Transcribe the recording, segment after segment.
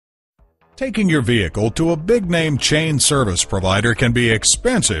Taking your vehicle to a big-name chain service provider can be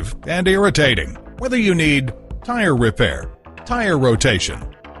expensive and irritating. Whether you need tire repair, tire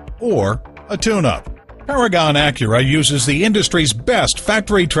rotation, or a tune-up, Paragon Acura uses the industry's best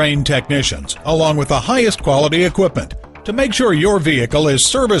factory-trained technicians along with the highest quality equipment to make sure your vehicle is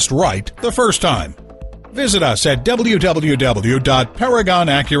serviced right the first time. Visit us at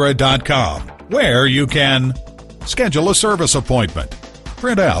www.paragonacura.com, where you can schedule a service appointment,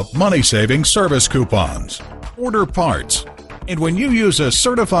 print out money-saving service coupons, order parts, and when you use a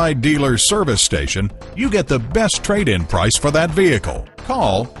certified dealer service station, you get the best trade-in price for that vehicle.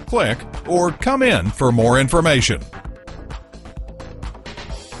 Call, click, or come in for more information.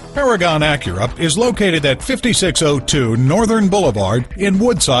 Paragon Acura is located at 5602 Northern Boulevard in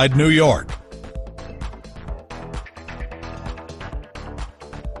Woodside, New York.